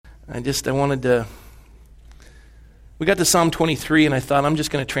We got to Psalm 23, and I thought, I'm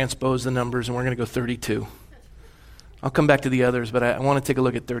just going to transpose the numbers, and we're going to go 32. I'll come back to the others, but I want to take a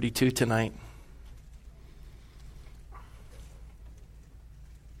look at 32 tonight.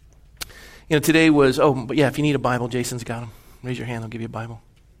 Today was, but if you need a Bible, Jason's got them. Raise your hand, I'll give you a Bible.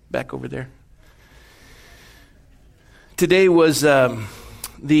 Back over there. Today was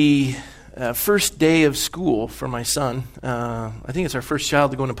the first day of school for my son. I think it's our first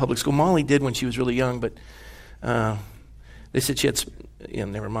child to go into public school. Molly did when she was really young, but they said she had,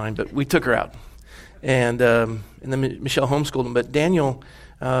 never mind, but we took her out. And then Michelle homeschooled him. But Daniel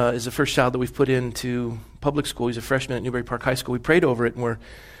is the first child that we've put into public school. He's a freshman at Newbury Park High School. We prayed over it, and we're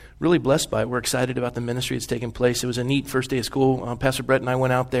really blessed by it. We're excited about the ministry that's taking place. It was a neat first day of school. Pastor Brett and I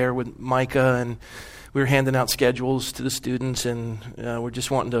went out there with Micah, and we were handing out schedules to the students, and we're just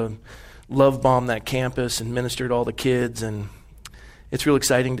wanting to love bomb that campus and minister to all the kids, and it's real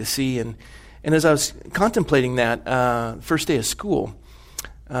exciting to see. And as I was contemplating that first day of school,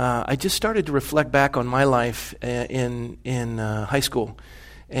 I just started to reflect back on my life in high school,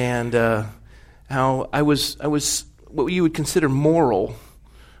 and how I was what you would consider moral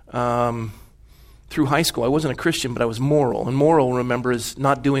through high school. I wasn't a Christian, but I was moral. And moral, remember, is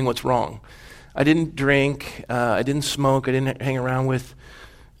not doing what's wrong. I didn't drink. I didn't smoke. I didn't hang around with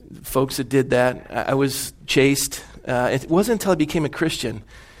folks that did that. I was chaste. It wasn't until I became a Christian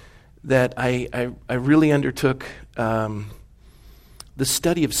that I really undertook the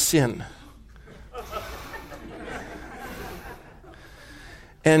study of sin.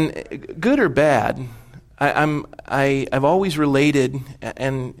 And good or bad, I've always related,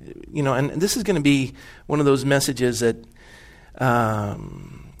 and this is going to be one of those messages that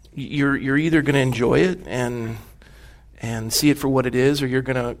you're either going to enjoy it and see it for what it is, or you're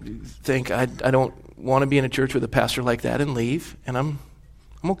going to think, I don't want to be in a church with a pastor like that, and leave. And I'm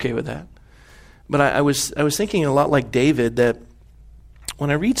okay with that. But I was thinking a lot like David, that when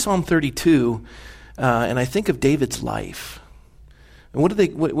I read Psalm 32 and I think of David's life. And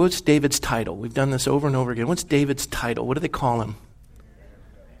what's David's title? We've done this over and over again. What's David's title? What do they call him?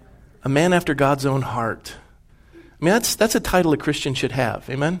 A man after God's own heart. I mean, that's a title a Christian should have.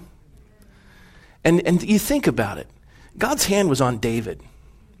 Amen? And you think about it. God's hand was on David.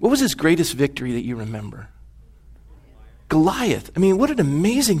 What was his greatest victory that you remember? Goliath. I mean, what an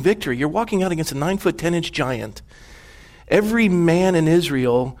amazing victory. You're walking out against a 9-foot, 10-inch giant. Every man in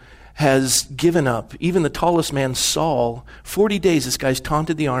Israel has given up. Even the tallest man, Saul. 40 days this guy's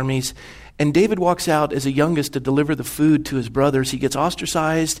taunted the armies. And David walks out as the youngest to deliver the food to his brothers. He gets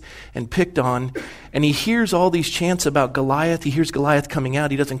ostracized and picked on. And he hears all these chants about Goliath. He hears Goliath coming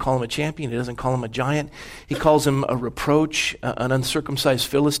out. He doesn't call him a champion. He doesn't call him a giant. He calls him a reproach, an uncircumcised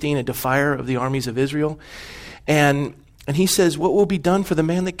Philistine, a defier of the armies of Israel. And he says, what will be done for the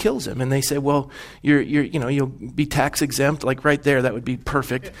man that kills him? And they say, well, you'll be tax exempt. Like right there, that would be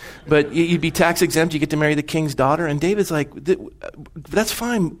perfect. But you'd be tax exempt. You get to marry the king's daughter. And David's like, that's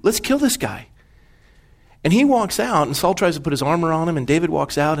fine. Let's kill this guy. And he walks out, and Saul tries to put his armor on him, and David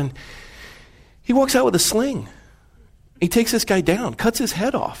walks out, and he walks out with a sling. He takes this guy down, cuts his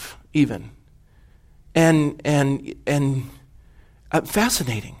head off even. And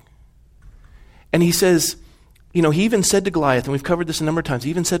fascinating. And he says, he even said to Goliath, and we've covered this a number of times, he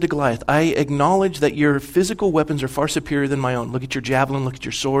even said to Goliath, I acknowledge that your physical weapons are far superior than my own. Look at your javelin, look at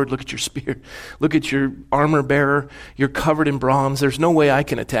your sword, look at your spear, look at your armor bearer. You're covered in bronze. There's no way I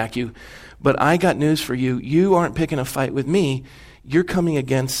can attack you. But I got news for you. You aren't picking a fight with me. You're coming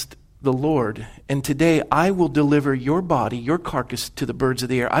against the Lord. And today I will deliver your body, your carcass, to the birds of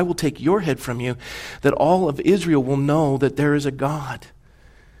the air. I will take your head from you, that all of Israel will know that there is a God.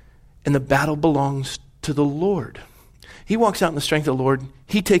 And the battle belongs to the Lord. He walks out in the strength of the Lord.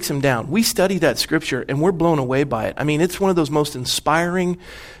 He takes him down. We study that scripture and we're blown away by it. I mean, it's one of those most inspiring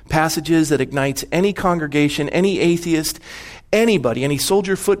passages that ignites any congregation, any atheist, anybody, any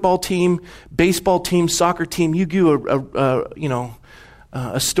soldier football team, baseball team, soccer team. You do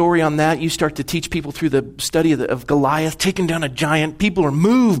a story on that. You start to teach people through the study of Goliath taking down a giant. People are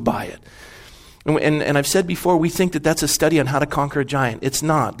moved by it. And I've said before, we think that that's a study on how to conquer a giant. It's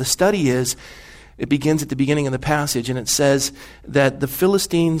not. The study is, it begins at the beginning of the passage, and it says that the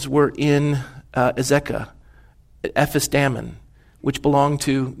Philistines were in Ezekah, Ephes-Dammim, which belonged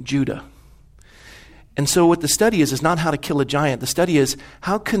to Judah. And so what the study is not how to kill a giant. The study is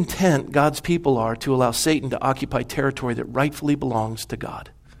how content God's people are to allow Satan to occupy territory that rightfully belongs to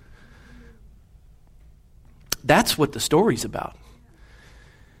God. That's what the story's about.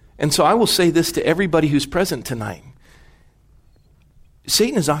 And so I will say this to everybody who's present tonight.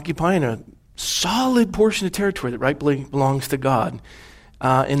 Satan is occupying a solid portion of territory that rightfully belongs to God.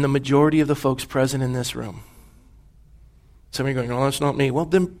 in the majority of the folks present in this room. Some of you are going, oh, that's not me. Well,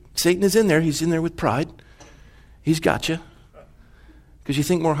 then Satan is in there. He's in there with pride. He's got you. Because you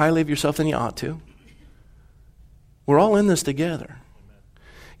think more highly of yourself than you ought to. We're all in this together.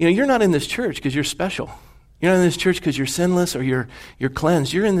 You know, you're not in this church because you're special. You're not in this church because you're sinless or you're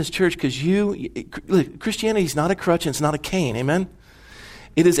cleansed. You're in this church because Christianity is not a crutch and it's not a cane. Amen?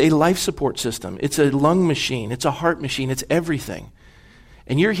 It is a life support system. It's a lung machine. It's a heart machine. It's everything.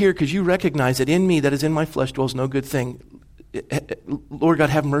 And you're here because you recognize that in me, that is in my flesh, dwells no good thing. Lord God,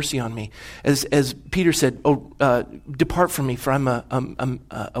 have mercy on me. As Peter said, depart from me, for I'm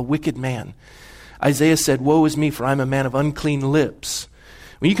a wicked man. Isaiah said, woe is me, for I'm a man of unclean lips.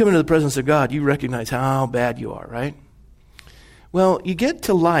 When you come into the presence of God, you recognize how bad you are, right? Well, you get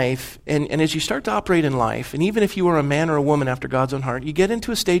to life, and as you start to operate in life, and even if you are a man or a woman after God's own heart, you get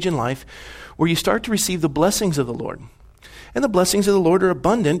into a stage in life where you start to receive the blessings of the Lord. And the blessings of the Lord are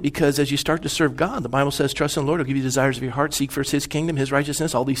abundant because as you start to serve God, the Bible says, trust in the Lord, He'll give you desires of your heart, seek first His kingdom, His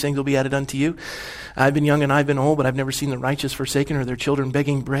righteousness, all these things will be added unto you. I've been young and I've been old, but I've never seen the righteous forsaken or their children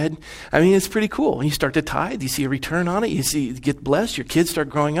begging bread. I mean, it's pretty cool. And you start to tithe, you see a return on it, you get blessed, your kids start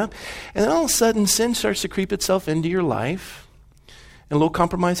growing up, and then all of a sudden sin starts to creep itself into your life. And a little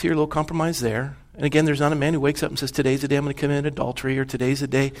compromise here, a little compromise there. And again, there's not a man who wakes up and says, today's the day I'm going to commit adultery, or today's the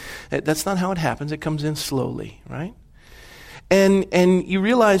day. That's not how it happens. It comes in slowly, right? And you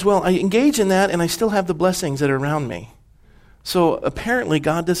realize, well, I engage in that and I still have the blessings that are around me. So apparently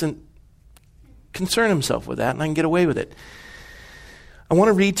God doesn't concern Himself with that and I can get away with it. I want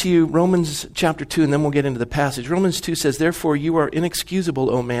to read to you Romans chapter 2 and then we'll get into the passage. Romans 2 says, therefore you are inexcusable,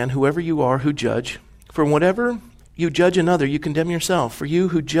 O man, whoever you are who judge. For whatever you judge another, you condemn yourself. For you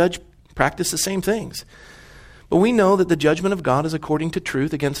who judge practice the same things. But we know that the judgment of God is according to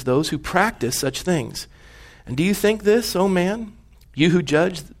truth against those who practice such things. And do you think this, O man, you who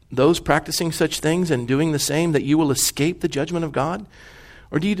judge those practicing such things and doing the same, that you will escape the judgment of God?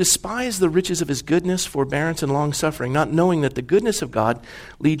 Or do you despise the riches of His goodness, forbearance, and long-suffering, not knowing that the goodness of God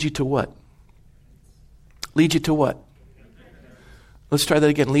leads you to what? Leads you to what? Let's try that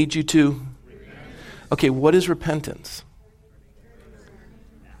again. Leads you to? Okay, what is repentance?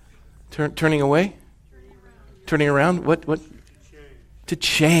 Turning away? Turning around? What? To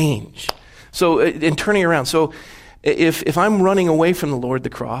change. So, in turning around. So, if I'm running away from the Lord, the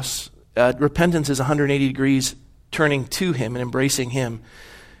cross, repentance is 180 degrees turning to Him and embracing Him.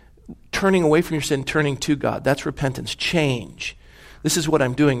 Turning away from your sin, turning to God. That's repentance. Change. This is what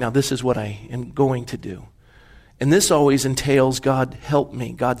I'm doing now. This is what I am going to do. And this always entails God help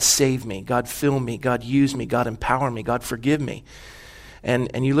me, God save me, God fill me, God use me, God empower me, God forgive me.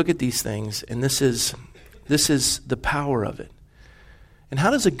 And you look at these things, and this is the power of it. And how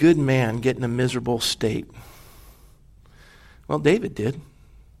does a good man get in a miserable state? Well, David did.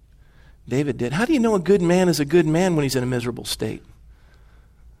 David did. How do you know a good man is a good man when he's in a miserable state?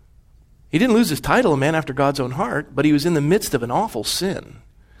 He didn't lose his title, a man after God's own heart, but he was in the midst of an awful sin.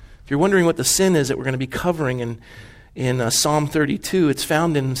 If you're wondering what the sin is that we're going to be covering in Psalm 32, it's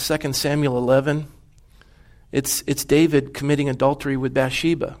found in 2 Samuel 11. It's David committing adultery with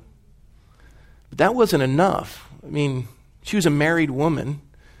Bathsheba. But that wasn't enough. I mean, she was a married woman,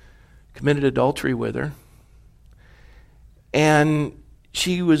 committed adultery with her, and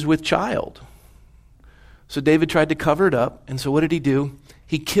she was with child. So David tried to cover it up, and so what did he do?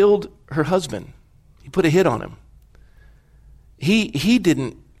 He killed her husband. He put a hit on him. He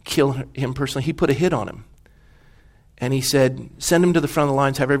didn't kill him personally. He put a hit on him. And he said, send him to the front of the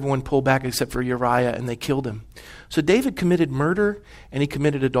lines, have everyone pull back except for Uriah, and they killed him. So David committed murder and he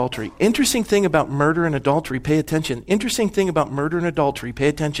committed adultery. Interesting thing about murder and adultery, pay attention. Interesting thing about murder and adultery, pay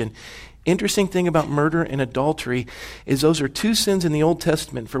attention. Interesting thing about murder and adultery is those are two sins in the Old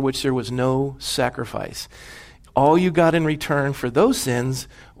Testament for which there was no sacrifice. All you got in return for those sins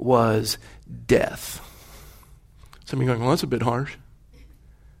was death. Some of you are going, well, that's a bit harsh.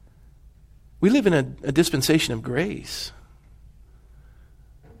 We live in a dispensation of grace.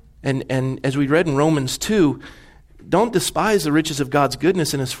 And as we read in Romans 2, don't despise the riches of God's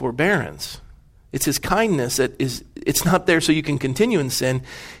goodness and His forbearance. It's His kindness that is, it's not there so you can continue in sin.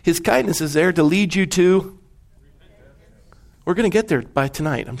 His kindness is there to lead you to, we're going to get there by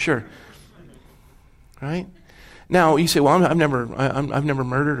tonight, I'm sure. Right? Now, you say, well, I've never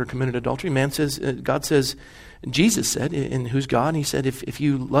murdered or committed adultery. God says, Jesus said, and who's God? And He said, if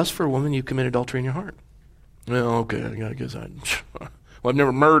you lust for a woman, you commit adultery in your heart. Well, okay, I guess I've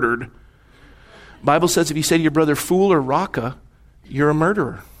never murdered. Bible says if you say to your brother, fool or raka, you're a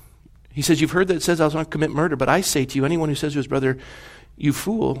murderer. He says, you've heard that it says I was not to commit murder, but I say to you, anyone who says to his brother, you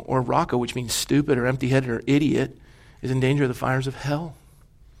fool, or raka, which means stupid or empty-headed or idiot, is in danger of the fires of hell.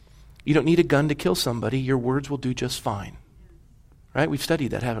 You don't need a gun to kill somebody. Your words will do just fine. Right? We've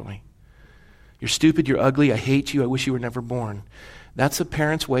studied that, haven't we? You're stupid, you're ugly, I hate you, I wish you were never born. That's a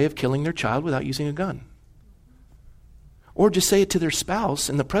parent's way of killing their child without using a gun. Or just say it to their spouse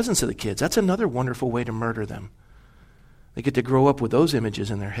in the presence of the kids. That's another wonderful way to murder them. They get to grow up with those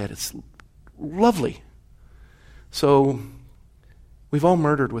images in their head. It's lovely. So, we've all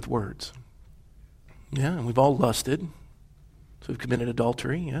murdered with words. Yeah, and we've all lusted. So we've committed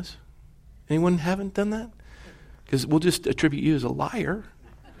adultery, yes? Anyone haven't done that? Because we'll just attribute you as a liar.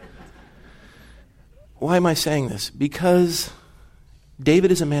 Why am I saying this? Because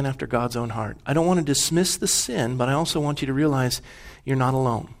David is a man after God's own heart. I don't want to dismiss the sin, but I also want you to realize you're not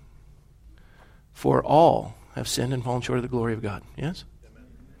alone. For all have sinned and fallen short of the glory of God. Yes?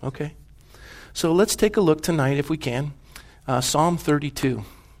 Okay. So let's take a look tonight, if we can. Psalm 32.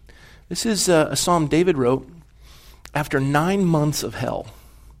 This is a psalm David wrote after 9 months of hell.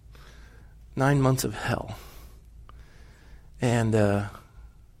 9 months of hell. And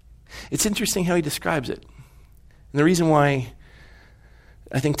it's interesting how he describes it. And the reason why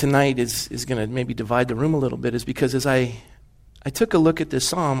I think tonight is going to maybe divide the room a little bit is because as I took a look at this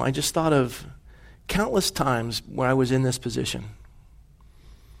psalm, I just thought of countless times where I was in this position.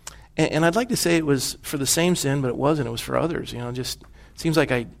 And I'd like to say it was for the same sin, but it wasn't. It was for others. Just it seems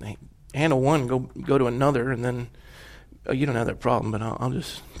like I handle one, go to another, and then you don't have that problem, but I'll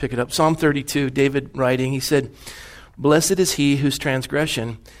just pick it up. Psalm 32, David writing, he said, "Blessed is he whose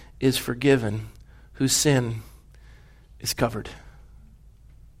transgression is forgiven, whose sin is covered."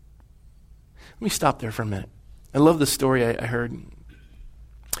 Let me stop there for a minute. I love the story I heard.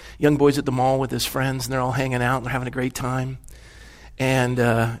 Young boys at the mall with his friends, and they're all hanging out, and they're having a great time. And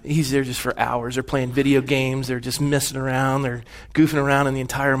he's there just for hours. They're playing video games. They're just messing around. They're goofing around in the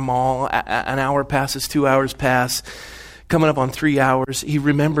entire mall. An hour passes, 2 hours pass. Coming up on 3 hours, he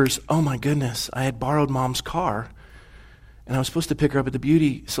remembers, oh my goodness, I had borrowed Mom's car, and I was supposed to pick her up at the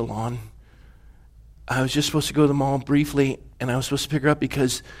beauty salon. I was just supposed to go to the mall briefly, and I was supposed to pick her up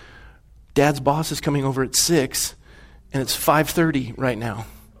because Dad's boss is coming over at 6, and it's 5:30 right now.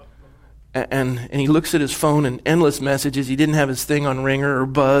 And he looks at his phone and endless messages. He didn't have his thing on Ringer or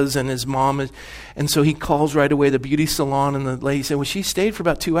Buzz, and his mom is, and so he calls right away the beauty salon, and the lady said, well, she stayed for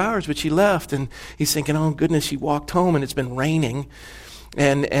about 2 hours, but she left. And he's thinking, oh goodness, she walked home, and it's been raining.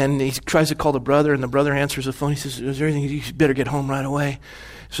 And he tries to call the brother, and the brother answers the phone. He says, is there anything? You better get home right away.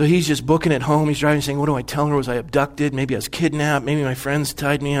 So he's just booking it home. He's driving, saying, what do I tell her? Was I abducted? Maybe I was kidnapped. Maybe my friends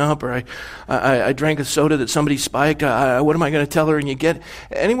tied me up, or I drank a soda that somebody spiked. What am I going to tell her? And you get,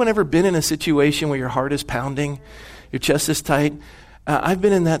 anyone ever been in a situation where your heart is pounding, your chest is tight? I've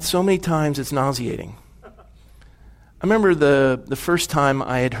been in that so many times, it's nauseating. I remember the first time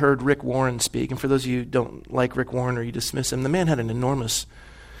I had heard Rick Warren speak, and for those of you who don't like Rick Warren or you dismiss him, the man had an enormous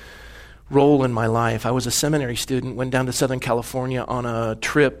role in my life. I was a seminary student, went down to Southern California on a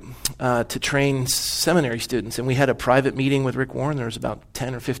trip to train seminary students, and we had a private meeting with Rick Warren. There was about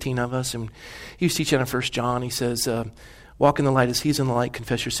 10 or 15 of us, and he was teaching on 1 John. He says, walk in the light as he's in the light,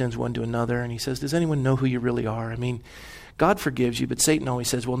 confess your sins one to another. And he says, does anyone know who you really are? I mean, God forgives you, but Satan always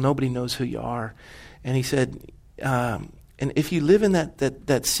says, well, nobody knows who you are. And he said, and if you live in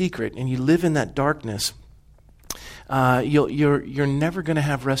that secret and you live in that darkness, you're never going to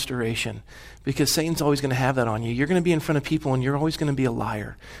have restoration, because Satan's always going to have that on you. You're going to be in front of people, and you're always going to be a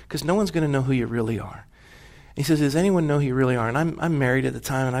liar, because no one's going to know who you really are. He says, does anyone know who you really are? And I'm married at the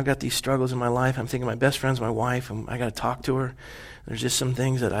time, and I've got these struggles in my life. I'm thinking my best friend's my wife, and I got to talk to her. There's just some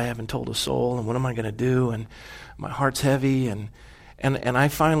things that I haven't told a soul, and what am I going to do? And my heart's heavy, and I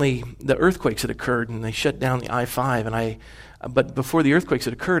finally, the earthquakes had occurred, and they shut down the I-5, but before the earthquakes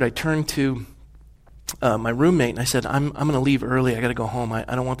had occurred, I turned to my roommate, and I said, I'm going to leave early. I got to go home. I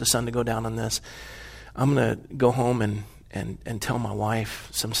don't want the sun to go down on this. I'm going to go home and tell my wife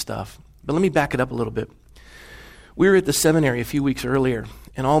some stuff. But let me back it up a little bit. We were at the seminary a few weeks earlier,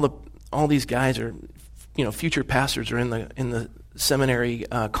 and all these guys are, future pastors are in the seminary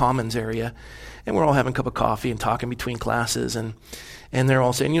commons area, and we're all having a cup of coffee and talking between classes, and they're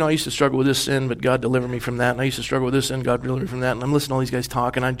all saying, I used to struggle with this sin, but God delivered me from that. And I used to struggle with this sin, God delivered me from that. And I'm listening to all these guys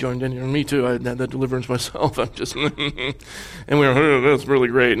talk, and I joined in. Me too. I had that deliverance myself. I'm just, and we're, oh, that's really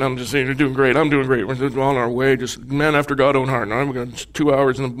great. And I'm just saying, you're doing great. I'm doing great. We're on our way. Just man after God's own heart. And I'm going 2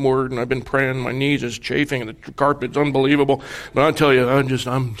 hours in the Word, and I've been praying. My knees is chafing, and the carpet's unbelievable. But I tell you,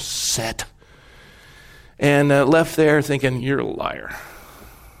 I'm set. And left there thinking, you're a liar.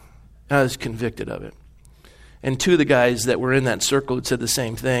 I was convicted of it. And two of the guys that were in that circle had said the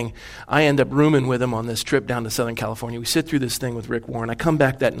same thing. I end up rooming with him on this trip down to Southern California. We sit through this thing with Rick Warren. I come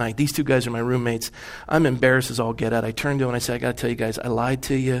back that night. These two guys are my roommates. I'm embarrassed as all get out. I turned to him and I said, I got to tell you guys, I lied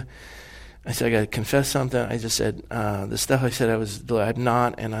to you. I said, I got to confess something. I just said, the stuff I said I'm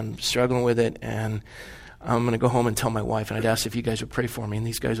not, and I'm struggling with it, and I'm going to go home and tell my wife. And I'd asked if you guys would pray for me. And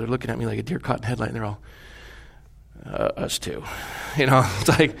these guys are looking at me like a deer caught in a headlight, and they're all, us too. It's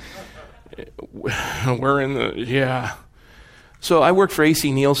like, we're in the, yeah. So I worked for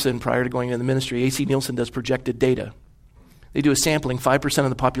AC Nielsen prior to going into the ministry. AC Nielsen does projected data. They do a sampling, 5% of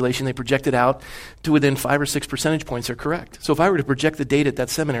the population, they project it out to within 5 or 6 percentage points are correct. So if I were to project the data at that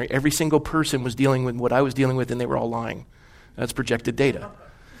seminary, every single person was dealing with what I was dealing with and they were all lying. That's projected data.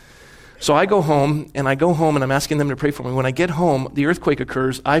 So I go home and I'm asking them to pray for me. When I get home, the earthquake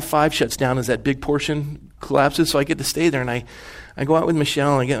occurs. I-5 shuts down as that big portion collapses, so I get to stay there. And I go out with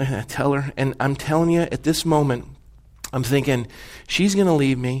Michelle and I tell her, and I'm telling you, at this moment, I'm thinking, she's going to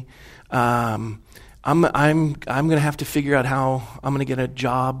leave me. I'm going to have to figure out how I'm going to get a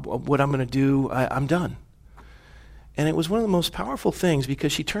job, what I'm going to do. I'm done. And it was one of the most powerful things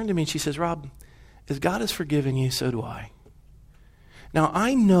because she turned to me and she says, Rob, as God has forgiven you, so do I. Now,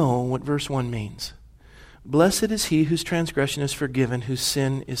 I know what verse 1 means. Blessed is he whose transgression is forgiven, whose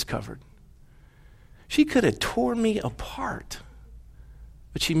sin is covered. She could have torn me apart,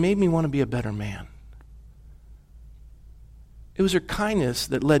 but she made me want to be a better man. It was her kindness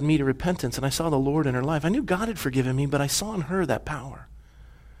that led me to repentance, and I saw the Lord in her life. I knew God had forgiven me, but I saw in her that power.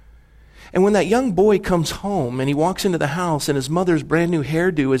 And when that young boy comes home and he walks into the house and his mother's brand new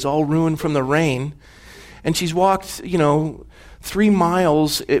hairdo is all ruined from the rain, and she's walked, 3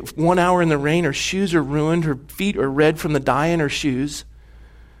 miles, 1 hour in the rain, her shoes are ruined, her feet are red from the dye in her shoes.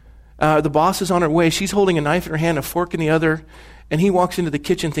 The boss is on her way. She's holding a knife in her hand, a fork in the other, and he walks into the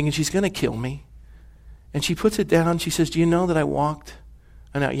kitchen thinking she's going to kill me. And she puts it down. She says, do you know that I walked?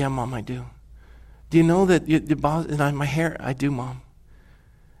 And yeah, Mom, I do. Do you know that the boss, and my hair? I do, Mom.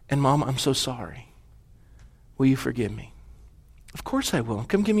 And Mom, I'm so sorry. Will you forgive me? Of course I will.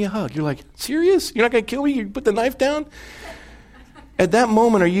 Come give me a hug. You're like, serious? You're not going to kill me? You put the knife down? At that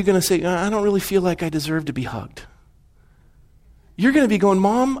moment, are you going to say, I don't really feel like I deserve to be hugged? You're going to be going,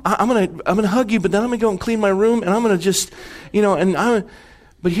 Mom, I'm going to hug you, but then I'm going to go and clean my room, and I'm going to just,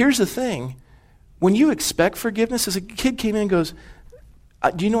 but here's the thing. When you expect forgiveness, as a kid came in and goes,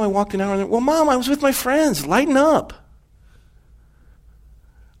 do you know I walked an hour? And well, Mom, I was with my friends. Lighten up.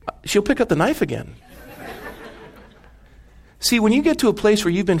 She'll pick up the knife again. See, when you get to a place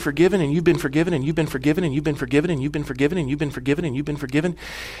where you've been forgiven and you've been forgiven and you've been forgiven and you've been forgiven and you've been forgiven and you've been forgiven and you've been forgiven,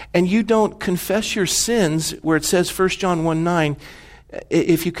 and you don't confess your sins, where it says 1 John 1:9,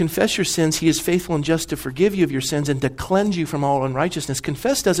 if you confess your sins, he is faithful and just to forgive you of your sins and to cleanse you from all unrighteousness.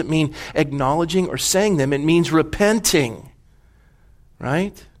 Confess doesn't mean acknowledging or saying them. It means repenting,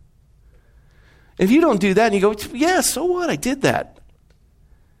 right? If you don't do that and you go, yeah, so what? I did that.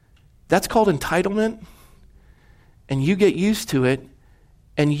 That's called entitlement. And you get used to it,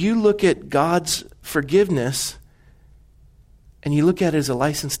 and you look at God's forgiveness, and you look at it as a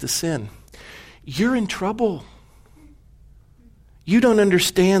license to sin. You're in trouble. You don't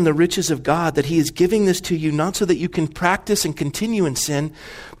understand the riches of God, that he is giving this to you not so that you can practice and continue in sin,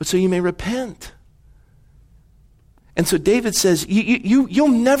 but so you may repent. And so David says, you'll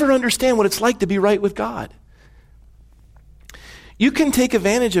never understand what it's like to be right with God. You can take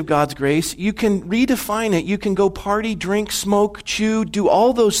advantage of God's grace. You can redefine it. You can go party, drink, smoke, chew, do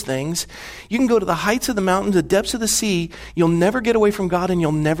all those things. You can go to the heights of the mountains, the depths of the sea. You'll never get away from God and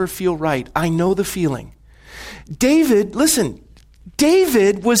you'll never feel right. I know the feeling. David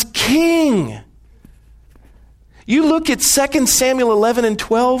was king. You look at 2 Samuel 11 and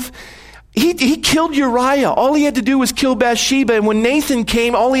 12. He killed Uriah. All he had to do was kill Bathsheba. And when Nathan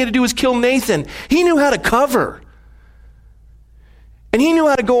came, all he had to do was kill Nathan. He knew how to cover. And he knew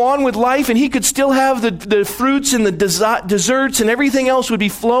how to go on with life, and he could still have the fruits and the desserts and everything else would be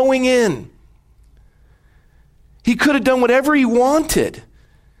flowing in. He could have done whatever he wanted.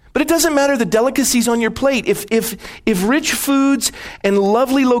 But it doesn't matter the delicacies on your plate. If rich foods and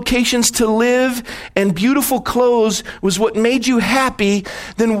lovely locations to live and beautiful clothes was what made you happy,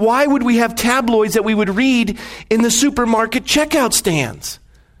 then why would we have tabloids that we would read in the supermarket checkout stands?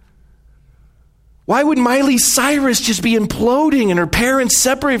 Why would Miley Cyrus just be imploding and her parents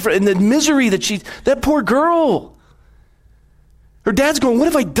separated and the misery that poor girl? Her dad's going, what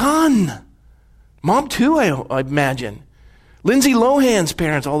have I done? Mom too, I imagine. Lindsay Lohan's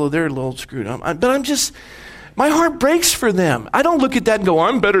parents, although they're a little screwed up. But my heart breaks for them. I don't look at that and go,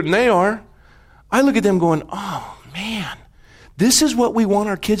 I'm better than they are. I look at them going, oh man, this is what we want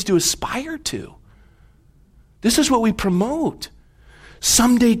our kids to aspire to. This is what we promote.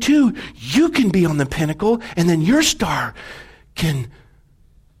 Someday, too, you can be on the pinnacle, and then your star can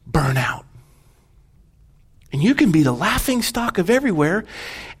burn out. And you can be the laughing stock of everywhere,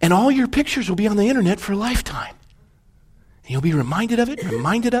 and all your pictures will be on the internet for a lifetime. And you'll be reminded of it,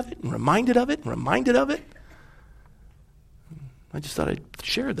 reminded of it, and reminded of it, and reminded of it. I just thought I'd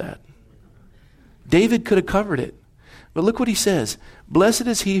share that. David could have covered it. But look what he says. Blessed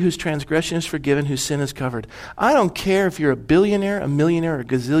is he whose transgression is forgiven, whose sin is covered. I don't care if you're a billionaire, a millionaire, a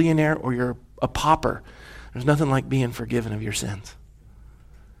gazillionaire, or you're a pauper. There's nothing like being forgiven of your sins.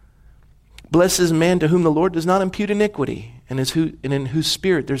 Blessed is a man to whom the Lord does not impute iniquity, and in whose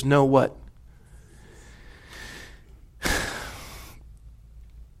spirit there's no what?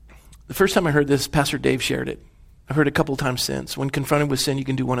 The first time I heard this, Pastor Dave shared it. I've heard it a couple of times since. When confronted with sin, you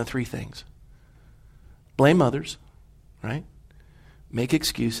can do one of three things. Blame others, right? Make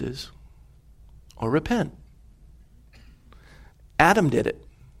excuses, or repent. Adam did it.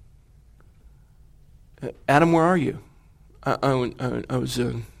 Adam, where are you? I was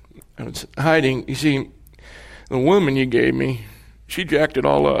hiding. You see, the woman you gave me, she jacked it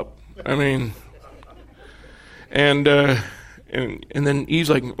all up. I mean, and then Eve's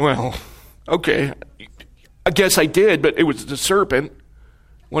like, well, okay, I guess I did, but it was the serpent.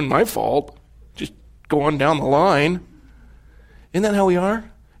 It wasn't my fault. Just go on down the line. Isn't that how we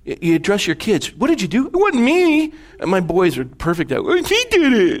are? You address your kids. What did you do? It wasn't me. And my boys are perfect at it. He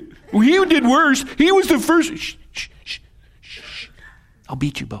did it. He did worse. He was the first. Shh, shh, shh, shh. I'll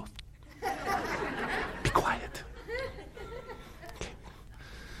beat you both. Be quiet. Okay.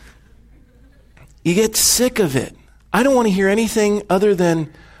 You get sick of it. I don't want to hear anything other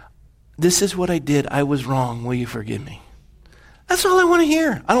than, this is what I did. I was wrong. Will you forgive me? That's all I want to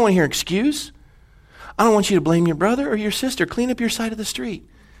hear. I don't want to hear an excuse. I don't want you to blame your brother or your sister. Clean up your side of the street.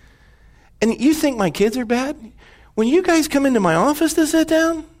 And you think my kids are bad? When you guys come into my office to sit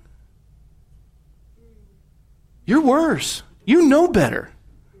down, you're worse. You know better.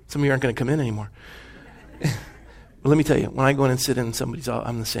 Some of you aren't going to come in anymore. But let me tell you, when I go in and sit in somebody's office,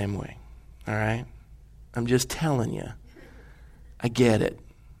 I'm the same way. All right? I'm just telling you. I get it.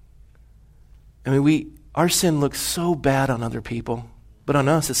 I mean, our sin looks so bad on other people, but on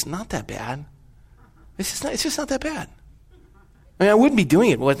us, it's not that bad. It's just not that bad. I mean, I wouldn't be doing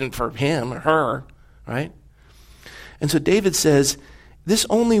it if it wasn't for him or her, right? And so David says, this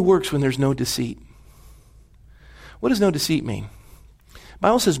only works when there's no deceit. What does no deceit mean? The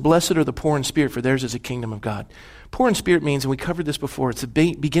Bible says, blessed are the poor in spirit, for theirs is the kingdom of God. Poor in spirit means, and we covered this before, it's the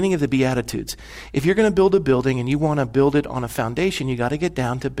beginning of the Beatitudes. If you're going to build a building and you want to build it on a foundation, you got to get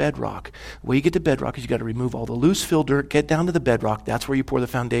down to bedrock. The way you get to bedrock is you got to remove all the loose fill dirt, get down to the bedrock. That's where you pour the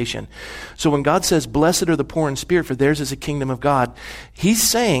foundation. So when God says, blessed are the poor in spirit, for theirs is the kingdom of God, he's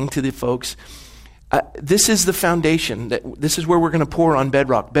saying to the folks, this is the foundation. This is where we're going to pour on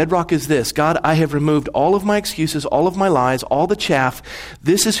bedrock. Bedrock is this. God, I have removed all of my excuses, all of my lies, all the chaff.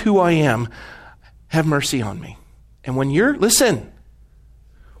 This is who I am. Have mercy on me. And when you're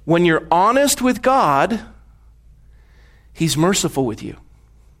honest with God, he's merciful with you.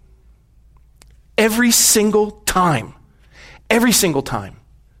 Every single time. Every single time.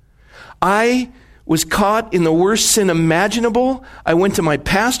 I was caught in the worst sin imaginable. I went to my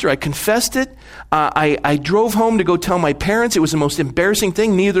pastor. I confessed it. I drove home to go tell my parents. It was the most embarrassing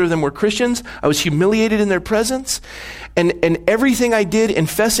thing. Neither of them were Christians. I was humiliated in their presence. And everything I did in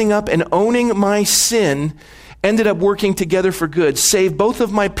fessing up and owning my sin ended up working together for good, saved both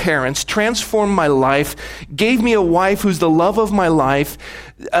of my parents, transformed my life, gave me a wife who's the love of my life,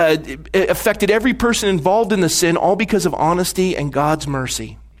 affected every person involved in the sin, all because of honesty and God's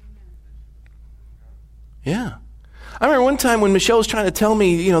mercy. Yeah. I remember one time when Michelle was trying to tell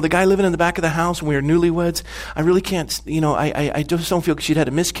me, the guy living in the back of the house and we were newlyweds, I really can't, I just don't feel, because she'd had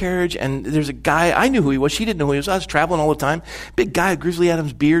a miscarriage, and there's a guy, I knew who he was, she didn't know who he was, I was traveling all the time, big guy, Grizzly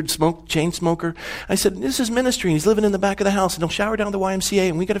Adams beard, chain smoker. I said, this is ministry, and he's living in the back of the house, and he'll shower down at the YMCA,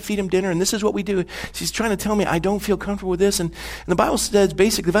 and we got to feed him dinner, and this is what we do. She's trying to tell me I don't feel comfortable with this, and the Bible says,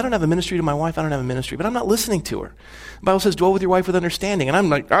 basically, if I don't have a ministry to my wife, I don't have a ministry, but I'm not listening to her. The Bible says, dwell with your wife with understanding, and I'm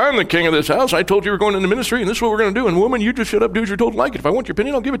like, I'm the king of this house, I told you we're going into ministry, and this is what we're going to do, and woman, you just shut up, do as you're told, like it. If I want your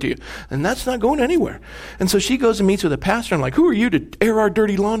opinion, I'll give it to you. And that's not going anywhere. And so she goes and meets with a pastor. I'm like, who are you to air our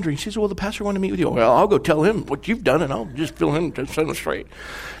dirty laundry? She says, well, the pastor wanted to meet with you. Well, I'll go tell him what you've done, and I'll just fill him to set him straight.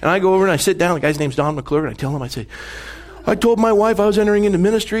 And I go over and I sit down. The guy's name's Don McClure, and I tell him, I say, I told my wife I was entering into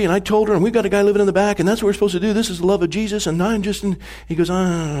ministry, and I told her, and we've got a guy living in the back, and that's what we're supposed to do. This is the love of Jesus, and I'm just, and he goes,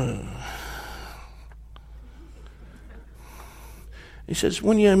 He says,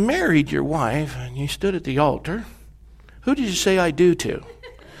 when you married your wife and you stood at the altar, who did you say I do to?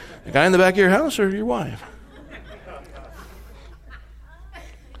 The guy in the back of your house or your wife?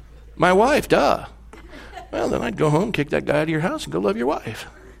 My wife, duh. Well, then I'd go home, kick that guy out of your house, and go love your wife.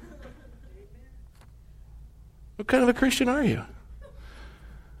 What kind of a Christian are you?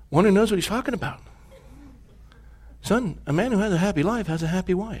 One who knows what he's talking about. Son, a man who has a happy life has a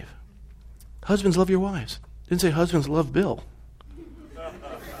happy wife. Husbands, love your wives. Didn't say husbands love Bill.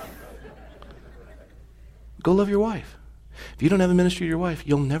 Go love your wife. If you don't have a ministry to your wife,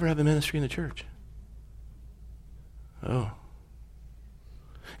 you'll never have a ministry in the church. Oh.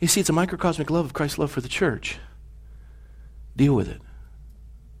 You see, it's a microcosmic love of Christ's love for the church. Deal with it.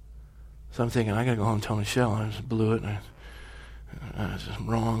 So I'm thinking, I got to go home and tell Michelle I just blew it and I was just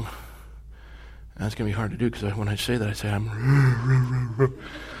wrong. And that's going to be hard to do because when I say that, I say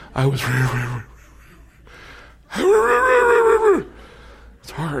I was.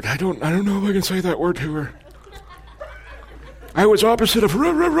 It's hard. I don't know if I can say that word to her. I was opposite of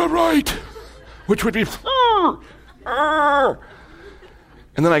right, which would be.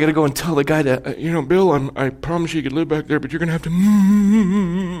 And then I got to go and tell the guy that, Bill, I promise you could live back there, but you're going to have to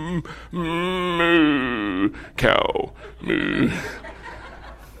moo, cow, moo.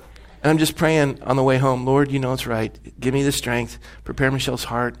 And I'm just praying on the way home, Lord, you know it's right. Give me the strength. Prepare Michelle's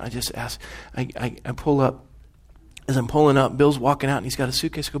heart. I just ask. I pull up. As I'm pulling up, Bill's walking out, and he's got a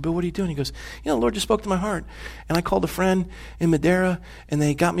suitcase. I go, Bill, what are you doing? He goes, the Lord just spoke to my heart. And I called a friend in Madera, and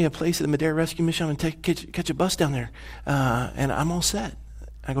they got me a place at the Madera Rescue Mission. I'm going to catch a bus down there, and I'm all set.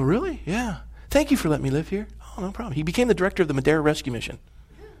 I go, really? Yeah. Thank you for letting me live here. Oh, no problem. He became the director of the Madera Rescue Mission.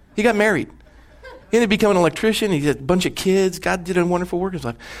 He got married. He ended up becoming an electrician. He had a bunch of kids. God did a wonderful work in his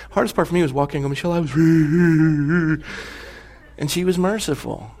life. Hardest part for me was walking and go, Michelle, I was... And she was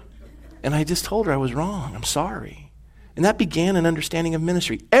merciful. And I just told her I was wrong. I'm sorry. And that began an understanding of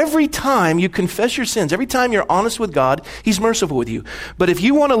ministry. Every time you confess your sins, every time you're honest with God, He's merciful with you. But if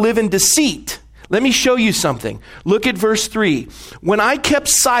you want to live in deceit, let me show you something. Look at verse 3. When I kept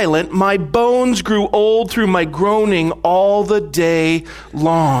silent, my bones grew old through my groaning all the day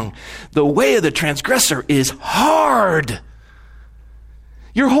long. The way of the transgressor is hard.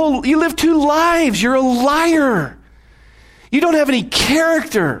 You live two lives. You're a liar. You don't have any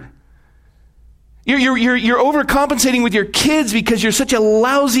character. You're overcompensating with your kids because you're such a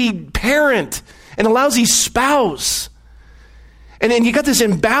lousy parent and a lousy spouse. And then you got this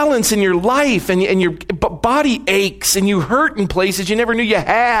imbalance in your life, and your body aches, and you hurt in places you never knew you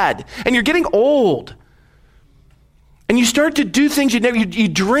had. And you're getting old. And you start to do things you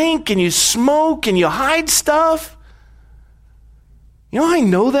drink, and you smoke, and you hide stuff. You know how I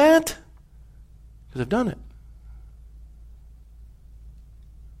know that? Because I've done it.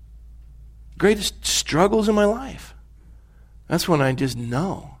 Greatest struggles in my life. That's when I just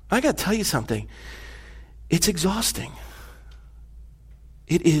know. I got to tell you something. It's exhausting.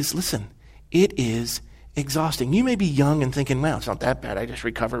 It is, listen, it is exhausting. You may be young and thinking, well, it's not that bad. I just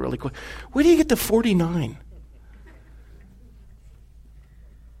recover really quick. Where do you get to 49?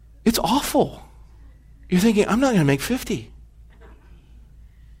 It's awful. You're thinking, I'm not going to make 50.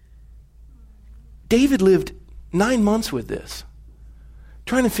 David lived 9 months with this.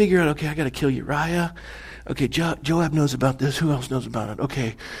 Trying to figure out, okay, I got to kill Uriah. Okay, Joab knows about this. Who else knows about it?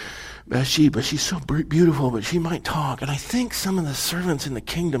 Okay, Bathsheba, she's so beautiful, but she might talk. And I think some of the servants in the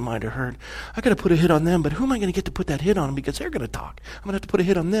kingdom might have heard. I got to put a hit on them, but who am I going to get to put that hit on? Because they're going to talk. I'm going to have to put a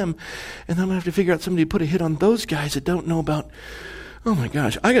hit on them, and then I'm going to have to figure out somebody to put a hit on those guys that don't know about, oh my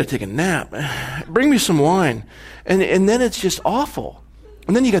gosh, I got to take a nap. Bring me some wine. And then it's just awful.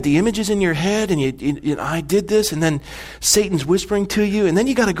 And then you got the images in your head, and you I did this, and then Satan's whispering to you, and then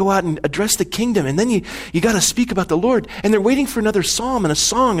you got to go out and address the kingdom, and then you got to speak about the Lord, and they're waiting for another psalm and a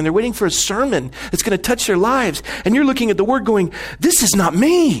song, and they're waiting for a sermon that's going to touch their lives, and you're looking at the word going, this is not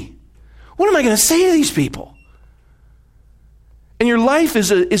me. What am I going to say to these people? And your life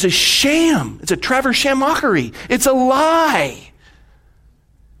is a sham. It's a Travers Shamockery. It's a lie.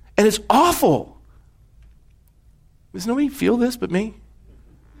 And it's awful. Does nobody feel this but me?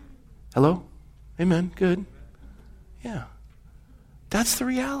 Hello? Amen. Good. Yeah. That's the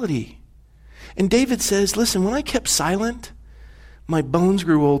reality. And David says, listen, when I kept silent, my bones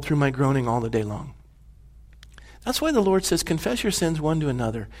grew old through my groaning all the day long. That's why the Lord says, confess your sins one to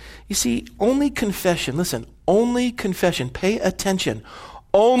another. You see, only confession, listen, only confession, pay attention.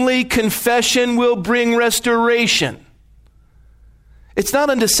 Only confession will bring restoration. It's not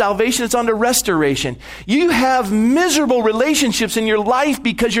unto salvation, it's unto restoration. You have miserable relationships in your life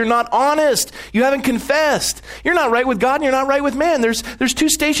because you're not honest. You haven't confessed. You're not right with God and you're not right with man. There's two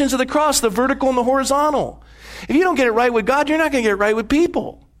stations of the cross, the vertical and the horizontal. If you don't get it right with God, you're not going to get it right with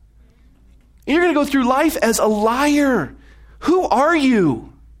people. You're going to go through life as a liar. Who are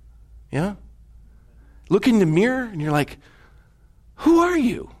you? Yeah? Look in the mirror and you're like, who are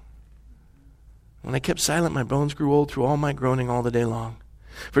you? When I kept silent, my bones grew old through all my groaning all the day long.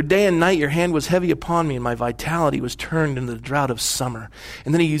 For day and night your hand was heavy upon me, and my vitality was turned into the drought of summer.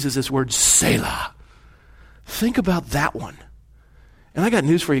 And then he uses this word, Selah. Think about that one. And I got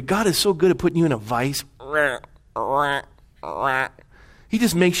news for you. God is so good at putting you in a vice. He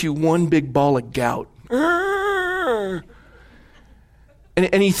just makes you one big ball of gout.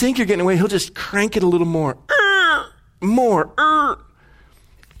 And you think you're getting away, he'll just crank it a little more. More.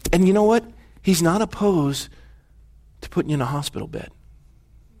 And you know what? He's not opposed to putting you in a hospital bed.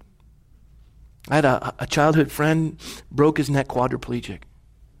 I had a childhood friend, broke his neck, quadriplegic.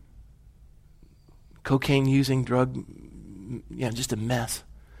 Cocaine using, drug, just a mess.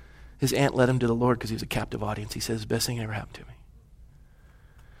 His aunt led him to the Lord because he was a captive audience. He said, it's the best thing that ever happened to me.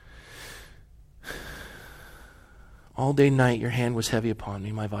 All day night your hand was heavy upon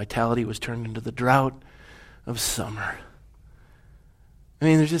me. My vitality was turned into the drought of summer. I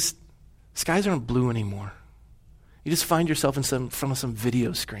mean, skies aren't blue anymore. You just find yourself in front of some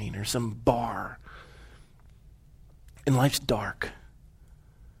video screen or some bar. And life's dark.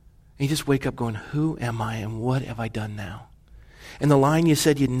 And you just wake up going, who am I and what have I done now? And the line you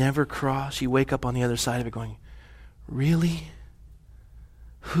said you'd never cross, you wake up on the other side of it going, really?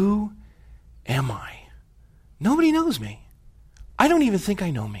 Who am I? Nobody knows me. I don't even think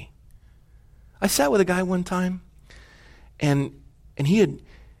I know me. I sat with a guy one time, and he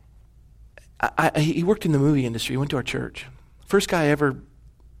worked in the movie industry. He went to our church. First guy I ever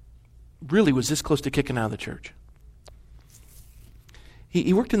really was this close to kicking out of the church.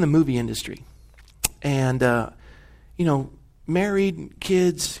 He worked in the movie industry, and married,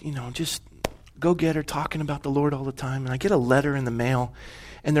 kids, just go-getter, talking about the Lord all the time. And I get a letter in the mail,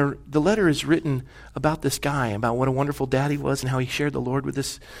 and the letter is written about this guy, about what a wonderful dad he was and how he shared the Lord with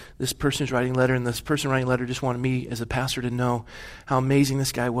this person who's writing the letter. And this person writing the letter just wanted me as a pastor to know how amazing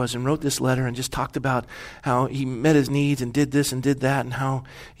this guy was, and wrote this letter and just talked about how he met his needs and did this and did that, and how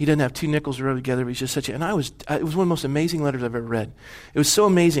he doesn't have two nickels to rub together, but he's just it was one of the most amazing letters I've ever read. It was so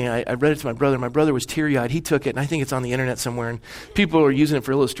amazing. I read it to my brother. My brother was teary-eyed. He took it, and I think it's on the internet somewhere, and people are using it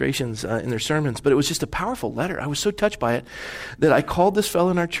for illustrations in their sermons. But it was just a powerful letter. I was so touched by it that I called this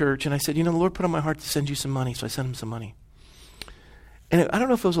fellow in our church, and I said, the Lord put on my heart to send you some money. So I sent him some money. And I don't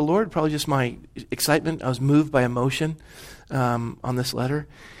know if it was the Lord, probably just my excitement. I was moved by emotion on this letter.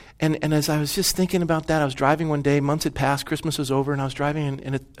 And as I was just thinking about that, I was driving one day, months had passed, Christmas was over, and I was driving,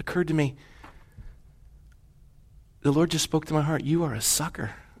 and it occurred to me, the Lord just spoke to my heart, you are a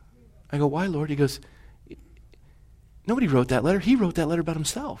sucker. I go, why, Lord? He goes, nobody wrote that letter. He wrote that letter about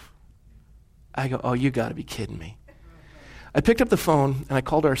himself. I go, oh, you got to be kidding me. I picked up the phone, and I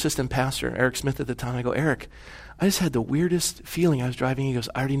called our assistant pastor, Eric Smith at the time. I go, Eric, I just had the weirdest feeling. I was driving. He goes,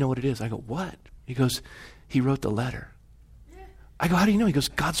 I already know what it is. I go, what? He goes, he wrote the letter. I go, how do you know? He goes,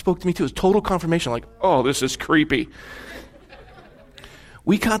 God spoke to me too. It was total confirmation. I'm like, oh, this is creepy.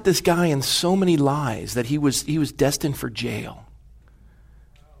 We caught this guy in so many lies that he was destined for jail.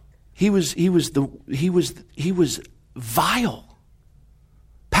 He was vile.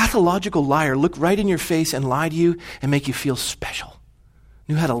 Pathological liar, look right in your face and lie to you and make you feel special.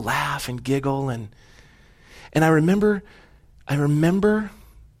 Knew how to laugh and giggle. And I remember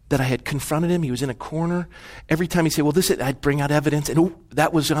that I had confronted him. He was in a corner. Every time he'd say, well, I'd bring out evidence, and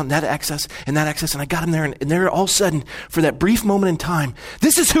that was on that access, and I got him there, and there all of a sudden, for that brief moment in time,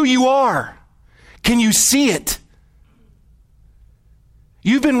 this is who you are. Can you see it?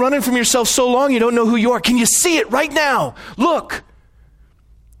 You've been running from yourself so long you don't know who you are. Can you see it right now? Look.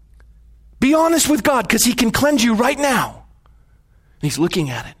 Be honest with God, because he can cleanse you right now. And he's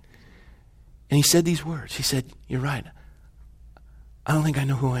looking at it. And he said these words. He said, you're right. I don't think I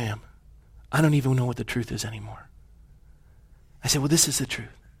know who I am. I don't even know what the truth is anymore. I said, well, this is the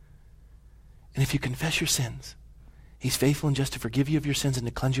truth. And if you confess your sins, he's faithful and just to forgive you of your sins and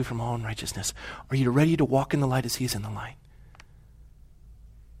to cleanse you from all unrighteousness. Are you ready to walk in the light as he is in the light?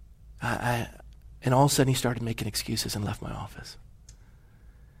 And all of a sudden he started making excuses and left my office.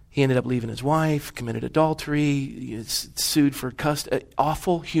 He ended up leaving his wife, committed adultery, sued for custody.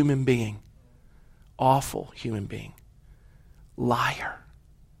 Awful human being. Awful human being. Liar.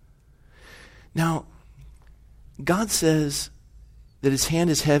 Now, God says that his hand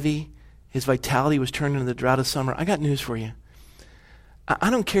is heavy, his vitality was turned into the drought of summer. I got news for you. I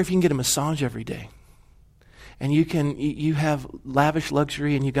don't care if you can get a massage every day, and you have lavish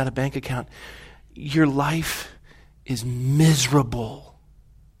luxury and you got a bank account. Your life is miserable.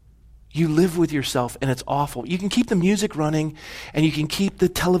 You live with yourself, and it's awful. You can keep the music running, and you can keep the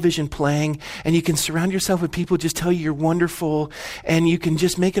television playing, and you can surround yourself with people who just tell you you're wonderful, and you can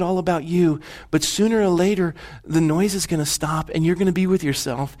just make it all about you. But sooner or later, the noise is going to stop, and you're going to be with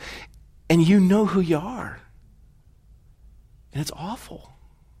yourself, And you know who you are. And it's awful.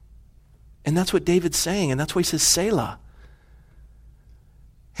 And that's what David's saying. And that's why he says, Selah.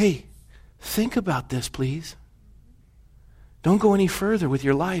 Hey, think about this, please. Don't go any further with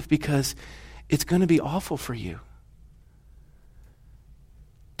your life because it's going to be awful for you.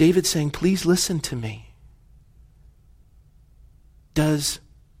 David's saying, please listen to me. Does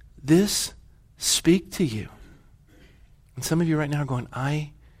this speak to you? And some of you right now are going,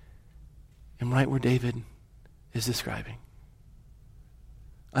 I am right where David is describing.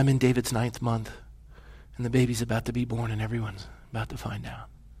 I'm in David's 9th month, and the baby's about to be born, and everyone's about to find out.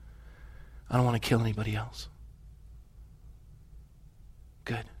 I don't want to kill anybody else.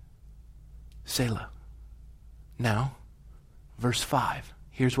 Good. Selah. Now, verse 5.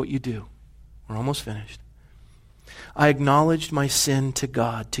 Here's what you do. We're almost finished. I acknowledged my sin to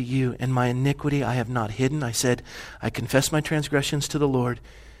God, to you, and my iniquity I have not hidden. I said, I confess my transgressions to the Lord.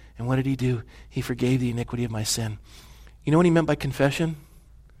 And what did he do? He forgave the iniquity of my sin. You know what he meant by confession?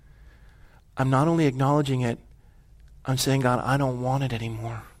 I'm not only acknowledging it, I'm saying, God, I don't want it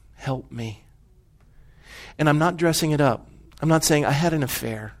anymore. Help me. And I'm not dressing it up. I'm not saying I had an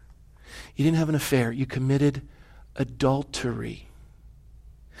affair. You didn't have an affair. You committed adultery.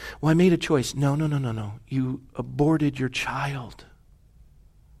 Well, I made a choice. No. You aborted your child.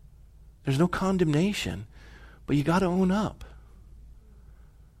 There's no condemnation, but you got to own up.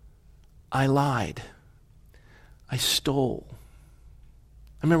 I lied. I stole.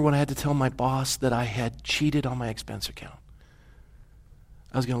 I remember when I had to tell my boss that I had cheated on my expense account.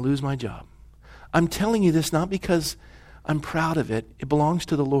 I was going to lose my job. I'm telling you this not because I'm proud of it. It belongs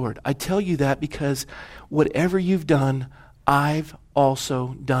to the Lord. I tell you that because whatever you've done, I've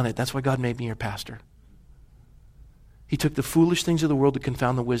also done it. That's why God made me your pastor. He took the foolish things of the world to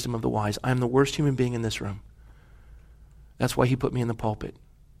confound the wisdom of the wise. I'm the worst human being in this room. That's why he put me in the pulpit.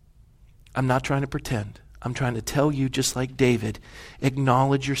 I'm not trying to pretend. I'm trying to tell you, just like David,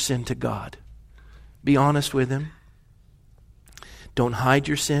 acknowledge your sin to God. Be honest with him. Don't hide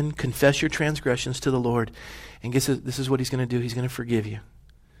your sin. Confess your transgressions to the Lord. And guess this is what he's going to do. He's going to forgive you.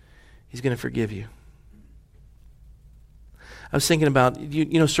 He's going to forgive you. I was thinking about, you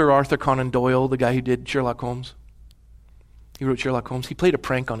know Sir Arthur Conan Doyle, the guy who did Sherlock Holmes? He wrote Sherlock Holmes. He played a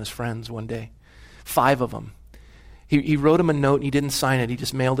prank on his friends one day. 5 of them. He wrote him a note and he didn't sign it. He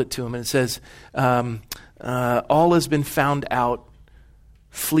just mailed it to him. And it says, all has been found out.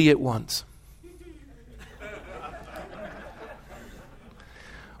 Flee at once.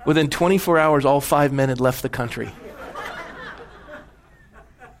 Within 24 hours, all 5 men had left the country.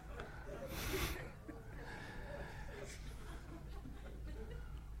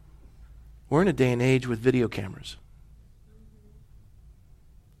 We're in a day and age with video cameras.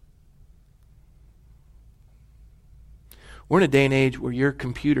 We're in a day and age where your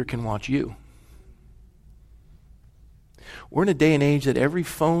computer can watch you. We're in a day and age that every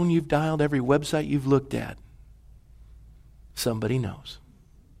phone you've dialed, every website you've looked at, somebody knows.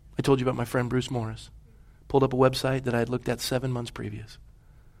 I told you about my friend Bruce Morris. Pulled up a website that I had looked at 7 months previous.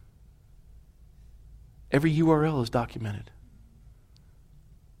 Every URL is documented.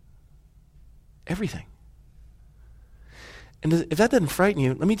 Everything. And if that doesn't frighten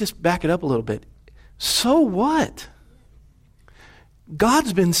you, let me just back it up a little bit. So what?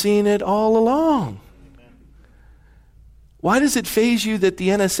 God's been seeing it all along. Why does it faze you that the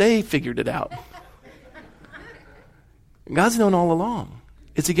NSA figured it out? God's known all along.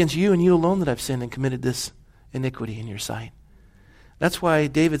 It's against you and you alone that I've sinned and committed this iniquity in your sight. That's why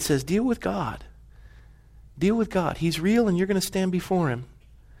David says, deal with God. Deal with God. He's real and you're going to stand before him.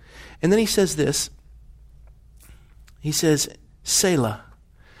 And then he says this. He says, Selah.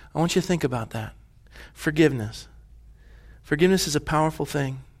 I want you to think about that. Forgiveness. Forgiveness is a powerful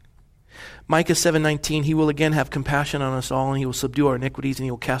thing. Micah 7:19, he will again have compassion on us all, and he will subdue our iniquities, and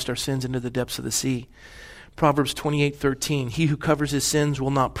he will cast our sins into the depths of the sea. Proverbs 28:13, he who covers his sins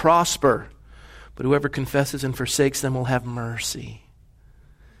will not prosper, but whoever confesses and forsakes them will have mercy.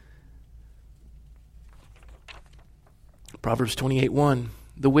 Proverbs 28:1,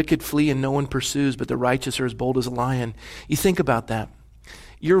 the wicked flee and no one pursues, but the righteous are as bold as a lion. You think about that.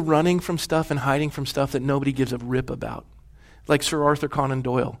 You're running from stuff and hiding from stuff that nobody gives a rip about. Like Sir Arthur Conan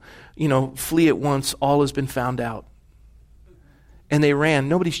Doyle. Flee at once, all has been found out. And they ran.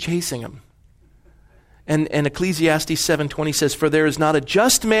 Nobody's chasing them. And Ecclesiastes 7:20 says, for there is not a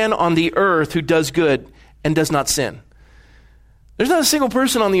just man on the earth who does good and does not sin. There's not a single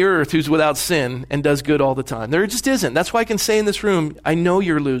person on the earth who's without sin and does good all the time. There just isn't. That's why I can say in this room, I know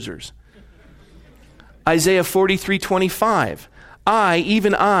you're losers. Isaiah 43:25. I,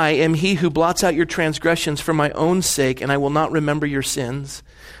 even I, am he who blots out your transgressions for my own sake, and I will not remember your sins.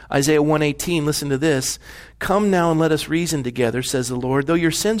 Isaiah 1:18, listen to this. Come now and let us reason together, says the Lord. Though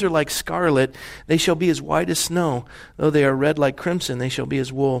your sins are like scarlet, they shall be as white as snow. Though they are red like crimson, they shall be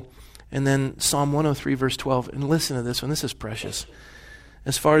as wool. And then Psalm 103, verse 12. And listen to this one. This is precious.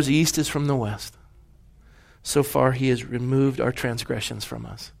 As far as the east is from the west, so far he has removed our transgressions from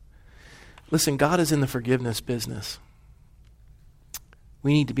us. Listen, God is in the forgiveness business.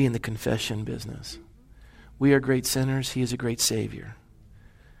 We need to be in the confession business. We are great sinners. He is a great Savior.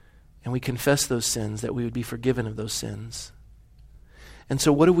 And we confess those sins that we would be forgiven of those sins. And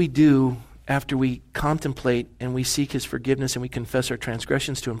so what do we do after we contemplate and we seek his forgiveness and we confess our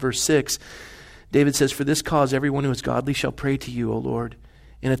transgressions to him? Verse 6, David says, for this cause everyone who is godly shall pray to you, O Lord,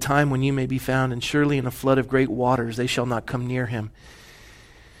 in a time when you may be found, and surely in a flood of great waters they shall not come near him.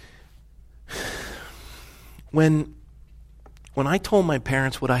 When I told my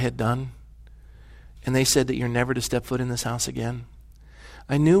parents what I had done, and they said that you're never to step foot in this house again,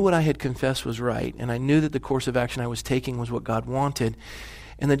 I knew what I had confessed was right, and I knew that the course of action I was taking was what God wanted.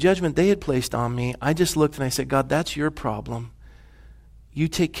 And the judgment they had placed on me, I just looked and I said, God, that's your problem. You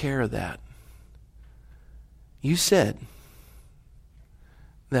take care of that. You said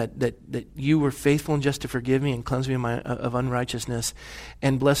that you were faithful and just to forgive me and cleanse me of unrighteousness.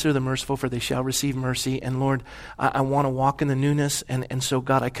 And blessed are the merciful, for they shall receive mercy. And Lord, I want to walk in the newness. And so,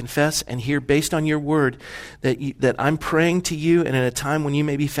 God, I confess and hear, based on your word, that I'm praying to you, and in a time when you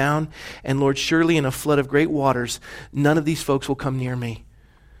may be found. And Lord, surely in a flood of great waters, none of these folks will come near me.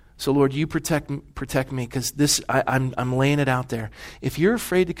 So Lord, you protect me, because I'm laying it out there. If you're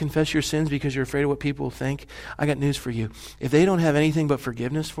afraid to confess your sins because you're afraid of what people will think, I got news for you. If they don't have anything but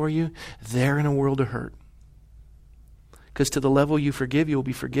forgiveness for you, they're in a world of hurt. Because to the level you forgive, you will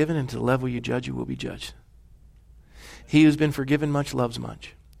be forgiven, and to the level you judge, you will be judged. He who's been forgiven much loves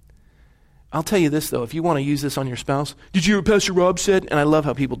much. I'll tell you this, though, if you want to use this on your spouse, did you hear what Pastor Rob said? And I love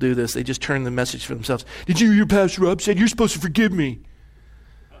how people do this. They just turn the message for themselves. Did you hear Pastor Rob said? You're supposed to forgive me.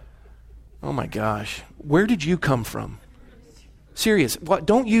 Oh my gosh, where did you come from? Serious.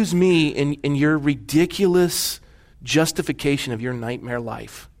 Don't use me in your ridiculous justification of your nightmare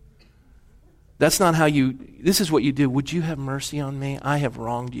life. That's not how this is what you do. Would you have mercy on me? I have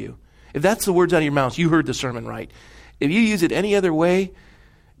wronged you. If that's the words out of your mouth, you heard the sermon right. If you use it any other way,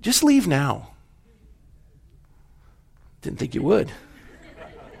 just leave now. Didn't think you would.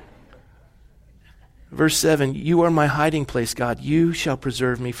 Verse 7, you are my hiding place, God. You shall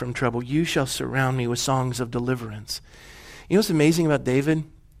preserve me from trouble. You shall surround me with songs of deliverance. You know what's amazing about David?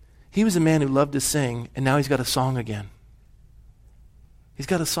 He was a man who loved to sing, and now he's got a song again. He's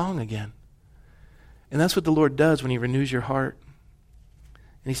got a song again. And that's what the Lord does when he renews your heart.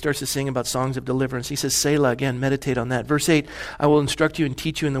 And he starts to sing about songs of deliverance. He says, Selah, again, meditate on that. Verse 8, I will instruct you and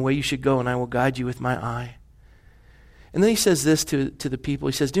teach you in the way you should go, and I will guide you with my eye. And then he says this to the people.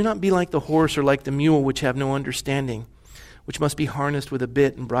 He says, do not be like the horse or like the mule, which have no understanding, which must be harnessed with a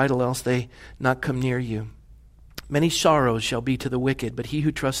bit and bridle, else they not come near you. Many sorrows shall be to the wicked, but he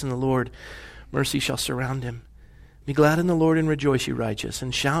who trusts in the Lord, mercy shall surround him. Be glad in the Lord and rejoice, you righteous,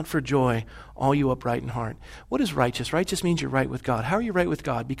 and shout for joy, all you upright in heart. What is righteous? Righteous means you're right with God. How are you right with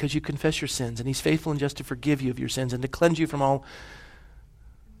God? Because you confess your sins, and he's faithful and just to forgive you of your sins and to cleanse you from all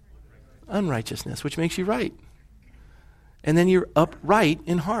unrighteousness, which makes you right. And then you're upright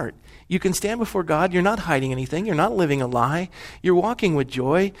in heart. You can stand before God. You're not hiding anything. You're not living a lie. You're walking with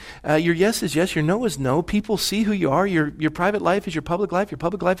joy. Your yes is yes. Your no is no. People see who you are. Your private life is your public life. Your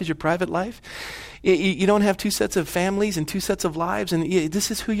public life is your private life. You don't have two sets of families and two sets of lives. And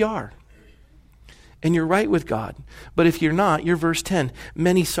this is who you are. And you're right with God. But if you're not, you're verse 10.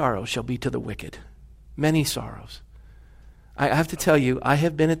 Many sorrows shall be to the wicked. Many sorrows. I have to tell you, I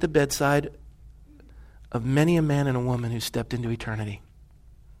have been at the bedside of many a man and a woman who stepped into eternity.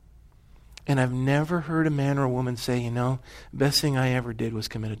 And I've never heard a man or a woman say, the best thing I ever did was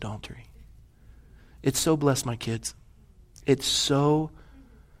commit adultery. It so blessed my kids. It so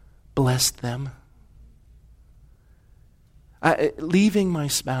blessed them. Leaving my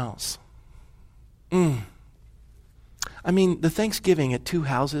spouse. The Thanksgiving at 2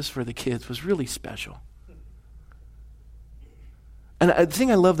 houses for the kids was really special. And the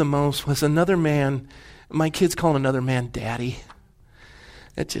thing I loved the most was another man. My kids call another man daddy.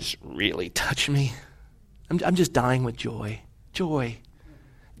 That just really touched me. I'm just dying with joy. Joy.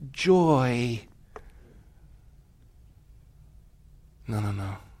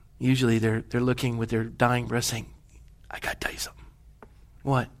 No. Usually they're looking with their dying breath saying, I got to tell you something.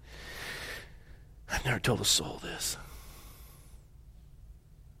 What? I've never told a soul this.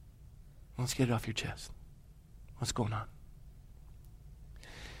 Let's get it off your chest. What's going on?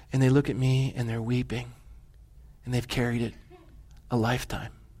 And they look at me and they're weeping. And they've carried it a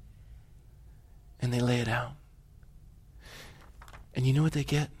lifetime. And they lay it out. And you know what they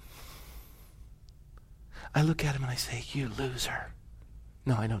get? I look at them and I say, you loser.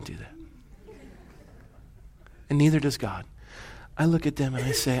 No, I don't do that. And neither does God. I look at them and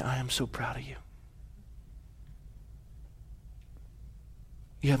I say, I am so proud of you.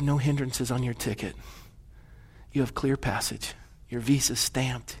 You have no hindrances on your ticket. You have clear passage. Your visa's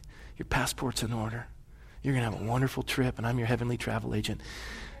stamped. Your passport's in order. You're going to have a wonderful trip, and I'm your heavenly travel agent.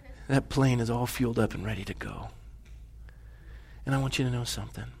 That plane is all fueled up and ready to go. And I want you to know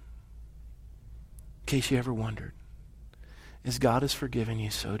something. In case you ever wondered, as God has forgiven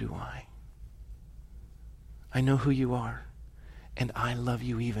you, so do I. I know who you are, and I love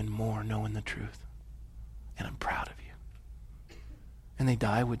you even more knowing the truth. And I'm proud of you. And they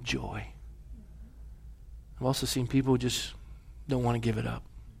die with joy. I've also seen people who just don't want to give it up.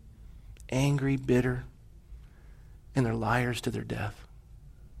 Angry, bitter, and they're liars to their death.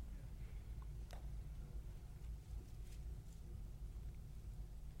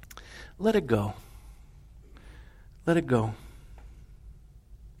 Let it go. Let it go.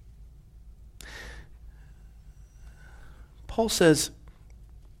 Paul says,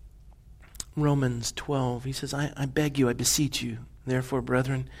 Romans 12, he says, I beg you, I beseech you, therefore,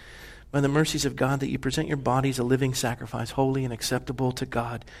 brethren, by the mercies of God, that you present your bodies a living sacrifice, holy and acceptable to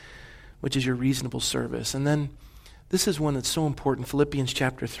God, which is your reasonable service. And then this is one that's so important. Philippians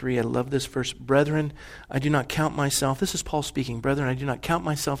chapter 3, I love this verse. Brethren, I do not count myself, this is Paul speaking, brethren, I do not count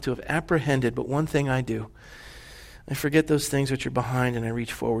myself to have apprehended, but one thing I do. I forget those things which are behind, and I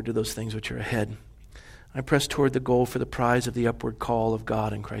reach forward to those things which are ahead. I press toward the goal for the prize of the upward call of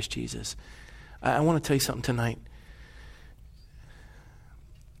God in Christ Jesus. I want to tell you something tonight.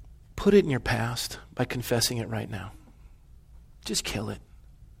 Put it in your past by confessing it right now. Just kill it.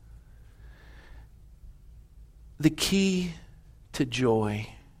 The key to joy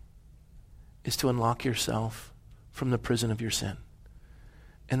is to unlock yourself from the prison of your sin.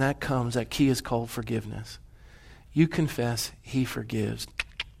 And that key is called forgiveness. You confess, he forgives.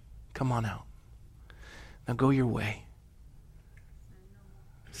 Come on out. Now go your way.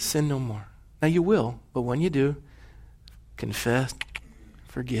 Sin no more. Now you will, but when you do, confess,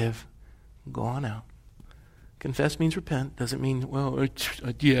 forgive, go on out. Confess means repent. Doesn't mean, well,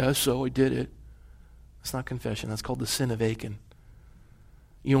 so I did it. That's not confession. That's called the sin of Achan.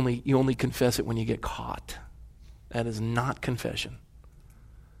 You only confess it when you get caught. That is not confession.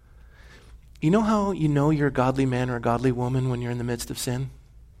 You know how you know you're a godly man or a godly woman when you're in the midst of sin?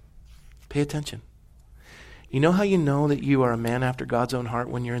 Pay attention. You know how you know that you are a man after God's own heart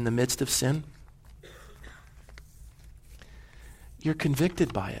when you're in the midst of sin? You're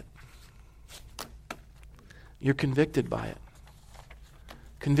convicted by it. You're convicted by it.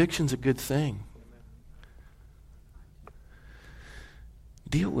 Conviction's a good thing.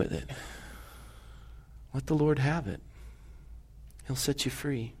 Deal with it. Let the Lord have it. He'll set you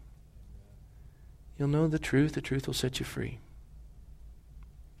free. You'll know the truth will set you free.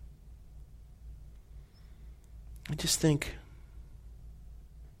 I just think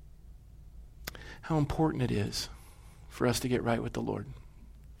how important it is for us to get right with the Lord.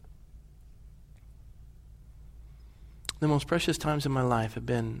 The most precious times in my life have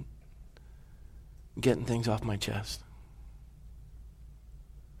been getting things off my chest.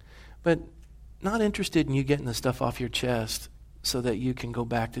 But not interested in you getting the stuff off your chest so that you can go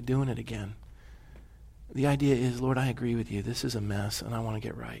back to doing it again. The idea is, Lord, I agree with you. This is a mess, and I want to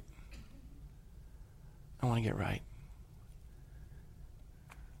get right. I want to get right.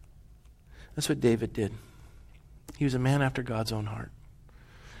 That's what David did. He was a man after God's own heart.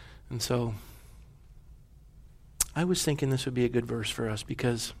 And so I was thinking this would be a good verse for us,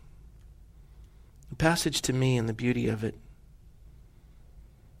 because the passage to me and the beauty of it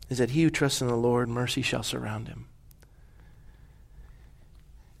is that he who trusts in the Lord, mercy shall surround him.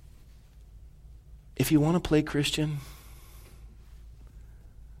 If you want to play Christian,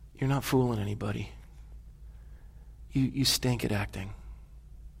 you're not fooling anybody. You stink at acting.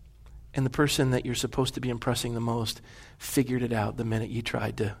 And the person that you're supposed to be impressing the most figured it out the minute you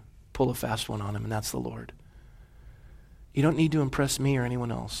tried to pull a fast one on him, and that's the Lord. You don't need to impress me or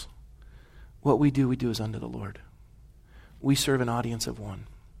anyone else. What we do is unto the Lord. We serve an audience of one.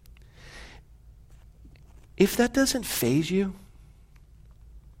 If that doesn't faze you,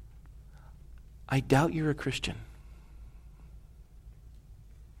 I doubt you're a Christian.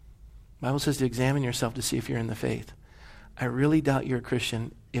 The Bible says to examine yourself to see if you're in the faith. I really doubt you're a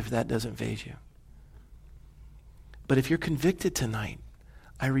Christian if that doesn't faze you. But if you're convicted tonight,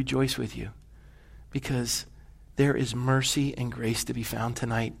 I rejoice with you, because there is mercy and grace to be found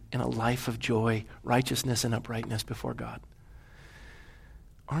tonight in a life of joy, righteousness, and uprightness before God.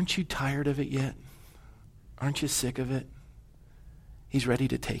 Aren't you tired of it yet? Aren't you sick of it? He's ready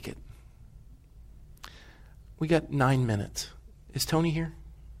to take it. We got 9 minutes. Is Tony here?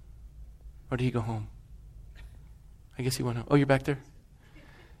 Or did he go home? I guess he went home. Oh, you're back there?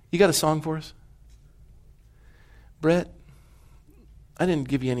 You got a song for us? Brett, I didn't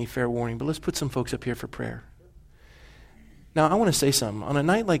give you any fair warning, but let's put some folks up here for prayer. Now, I want to say something. On a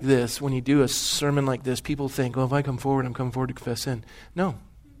night like this, when you do a sermon like this, people think, if I come forward, I'm coming forward to confess sin. No.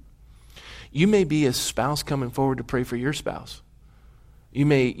 You may be a spouse coming forward to pray for your spouse. You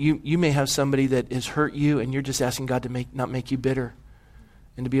may have somebody that has hurt you, and you're just asking God to not make you bitter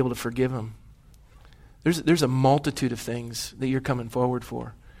and to be able to forgive them. There's a multitude of things that you're coming forward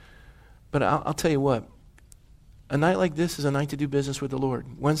for. But I'll tell you what. A night like this is a night to do business with the Lord.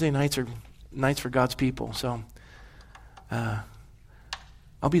 Wednesday nights are nights for God's people. So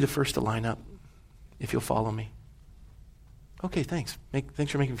I'll be the first to line up if you'll follow me. Okay, thanks.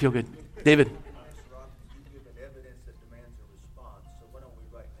 Thanks for making me feel good. David. You give an evidence that demands a response. So why don't we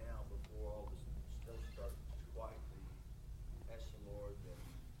right now, before all this stuff starts, quietly ask the Lord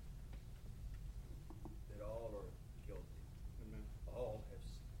that all are guilty. Amen. All have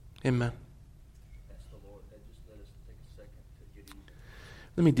sinned. Amen. Ask the Lord that. Just let us take a second to get even.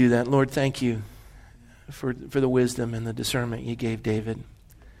 Let me do that. Lord, thank you for the wisdom and the discernment you gave David.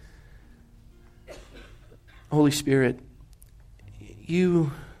 Holy Spirit,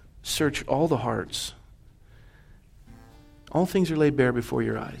 you search all the hearts. All things are laid bare before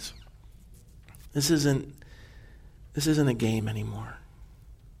your eyes. This isn't a game anymore.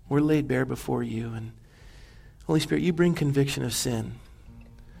 We're laid bare before you. And Holy Spirit, you bring conviction of sin.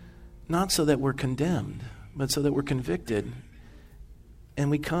 Not so that we're condemned, but so that we're convicted. And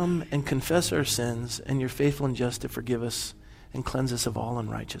we come and confess our sins, and you're faithful and just to forgive us and cleanse us of all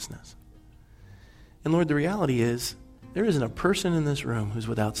unrighteousness. And Lord, the reality is, there isn't a person in this room who's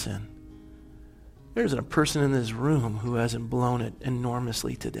without sin. There isn't a person in this room who hasn't blown it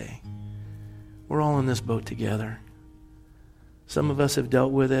enormously today. We're all in this boat together. Some of us have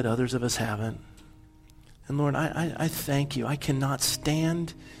dealt with it, others of us haven't. And Lord, I thank you. I cannot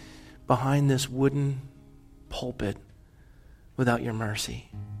stand behind this wooden pulpit without your mercy.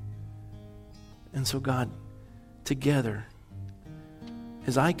 And so God, together,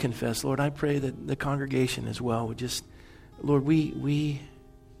 as I confess, Lord, I pray that the congregation as well would just, Lord, we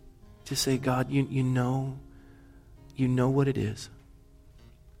just say, God, you know what it is.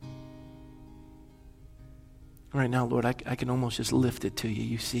 Right now, Lord, I can almost just lift it to you.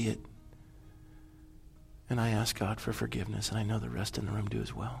 You see it. And I ask God for forgiveness, and I know the rest in the room do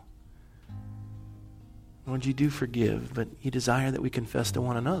as well. Lord, you do forgive, but you desire that we confess to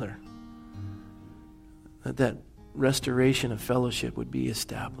one another. That restoration of fellowship would be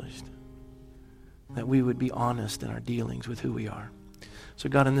established. That we would be honest in our dealings with who we are. So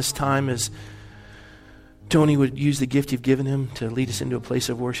God, in this time, as Tony would use the gift you've given him to lead us into a place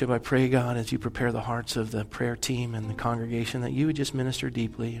of worship, I pray, God, as you prepare the hearts of the prayer team and the congregation, that you would just minister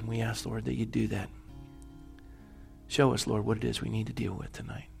deeply, and we ask, Lord, that you do that. Show us, Lord, what it is we need to deal with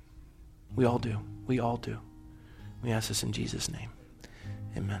tonight. We all do. We all do. We ask this in Jesus' name.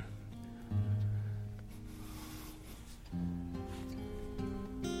 Amen.